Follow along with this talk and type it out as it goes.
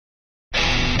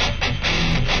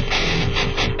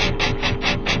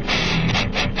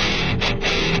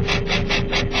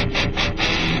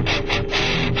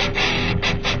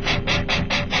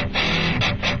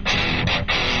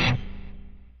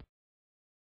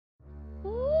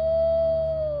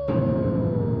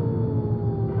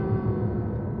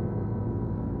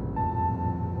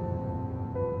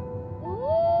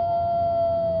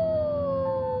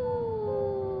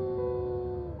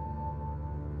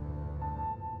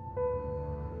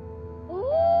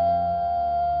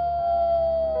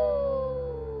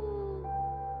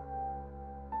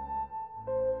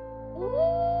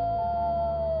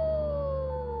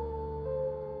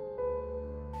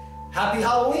Happy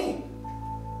Halloween!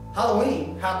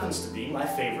 Halloween happens to be my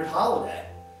favorite holiday.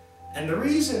 And the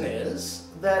reason is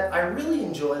that I really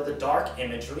enjoy the dark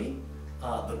imagery,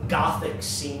 the gothic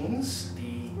scenes,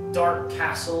 the dark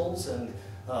castles and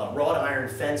wrought iron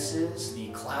fences, the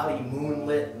cloudy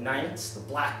moonlit nights, the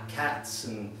black cats,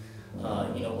 and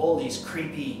all these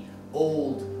creepy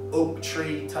old oak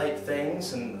tree type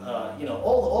things, and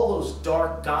all those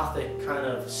dark gothic kind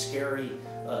of scary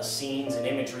scenes and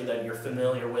imagery that you're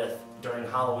familiar with during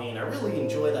Halloween. I really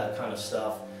enjoy that kind of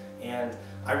stuff, and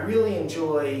I really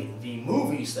enjoy the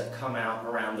movies that come out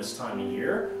around this time of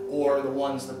year, or the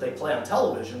ones that they play on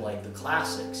television, like the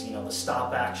classics, the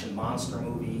stop action monster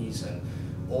movies and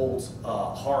old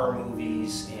horror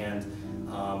movies, and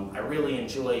I really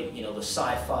enjoy the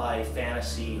sci-fi,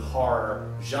 fantasy,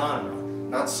 horror genre.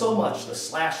 Not so much the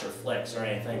slasher flicks or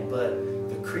anything, but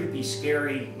the creepy,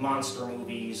 scary monster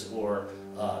movies, or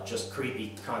just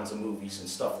creepy kinds of movies and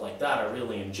stuff like that I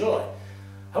really enjoy.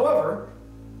 However,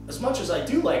 as much as I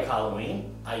do like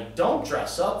Halloween, I don't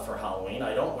dress up for Halloween,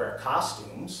 I don't wear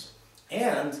costumes,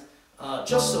 and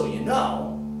just so you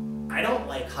know, I don't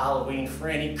like Halloween for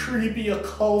any creepy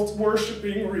occult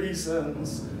worshipping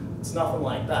reasons. It's nothing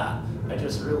like that. I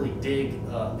just really dig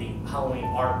the Halloween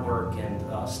artwork and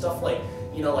stuff like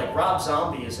Rob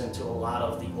Zombie is into a lot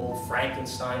of the old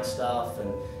Frankenstein stuff,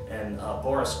 and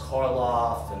Boris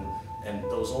Karloff, and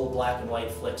those old black and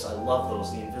white flicks. I love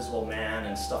those, The Invisible Man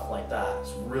and stuff like that.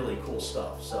 It's really cool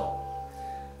stuff. So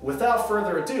without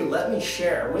further ado, let me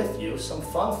share with you some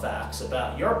fun facts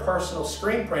about your personal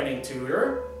screen printing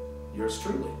tutor, yours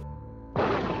truly.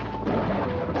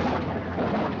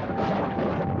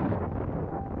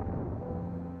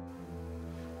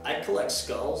 I collect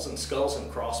skulls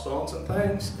and crossbones and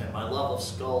things, and my love of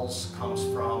skulls comes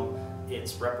from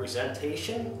its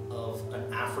representation of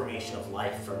an affirmation of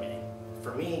life for me.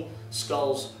 For me,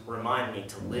 skulls remind me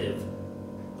to live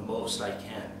the most I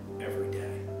can every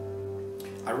day.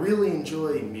 I really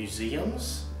enjoy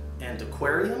museums and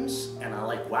aquariums, and I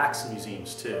like wax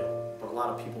museums too, but a lot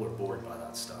of people are bored by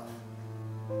that stuff.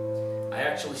 I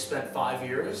actually spent 5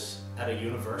 years at a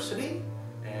university,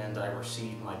 and I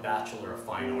received my Bachelor of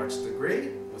Fine Arts degree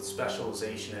with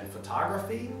specialization in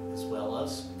photography as well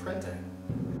as printing.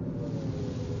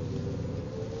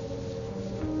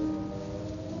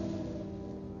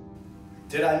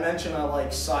 Did I mention I like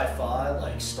sci-fi,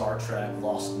 like Star Trek,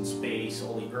 Lost in Space,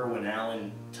 all the Irwin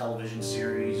Allen television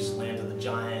series, Land of the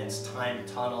Giants, Time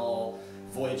Tunnel,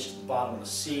 Voyage to the Bottom of the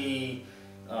Sea,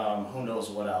 who knows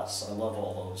what else. I love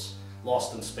all those.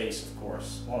 Lost in Space, of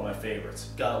course, one of my favorites.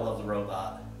 Gotta love the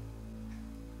robot.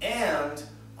 And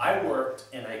I worked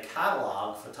in a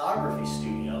catalog photography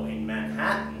studio in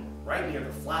Manhattan, right near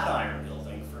the Flatiron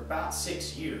Building, for about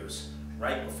 6 years,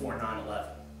 right before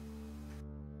 9/11.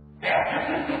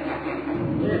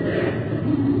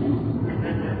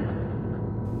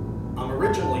 I'm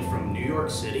originally from New York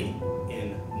City,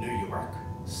 in New York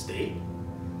State,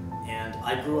 and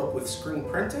I grew up with screen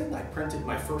printing. I printed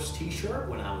my first t-shirt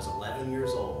when I was 11 years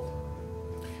old.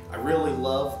 I really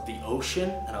love the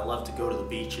ocean, and I love to go to the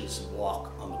beaches and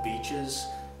walk on the beaches.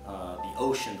 The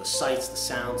ocean, the sights, the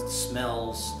sounds, the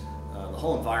smells, the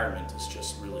whole environment is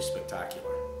just really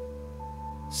spectacular.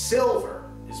 Silver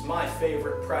is my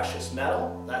favorite precious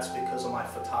metal. That's because of my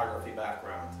photography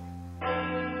background.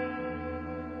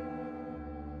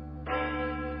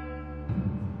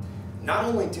 Not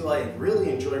only do I really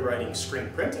enjoy writing screen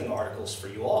printing articles for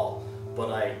you all, but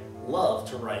I love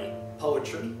to write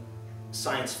poetry,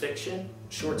 science fiction,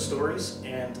 short stories,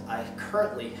 and I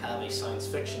currently have a science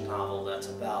fiction novel that's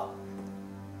about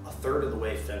 1/3 of the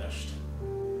way finished.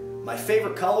 My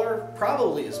favorite color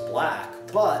probably is black,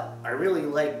 but I really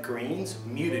like greens,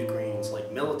 muted greens,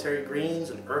 like military greens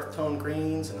and earth tone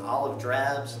greens and olive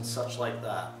drabs and such like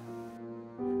that.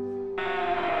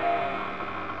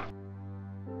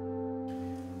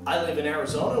 I live in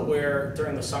Arizona, where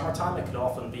during the summertime it could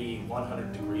often be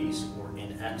 100 degrees or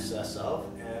in excess of,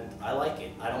 and I like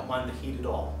it. I don't mind the heat at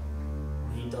all.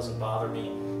 The heat doesn't bother me,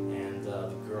 and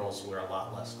the girls wear a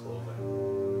lot less clothing.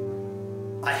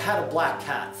 I had a black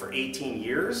cat for 18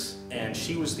 years, and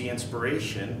she was the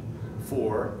inspiration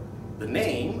for the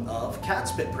name of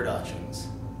Catspit Productions.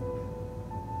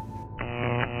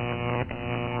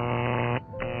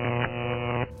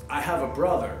 I have a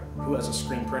brother who has a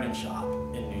screen printing shop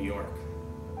in New York.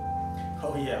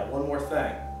 Oh yeah, one more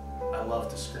thing. I love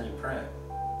to screen print.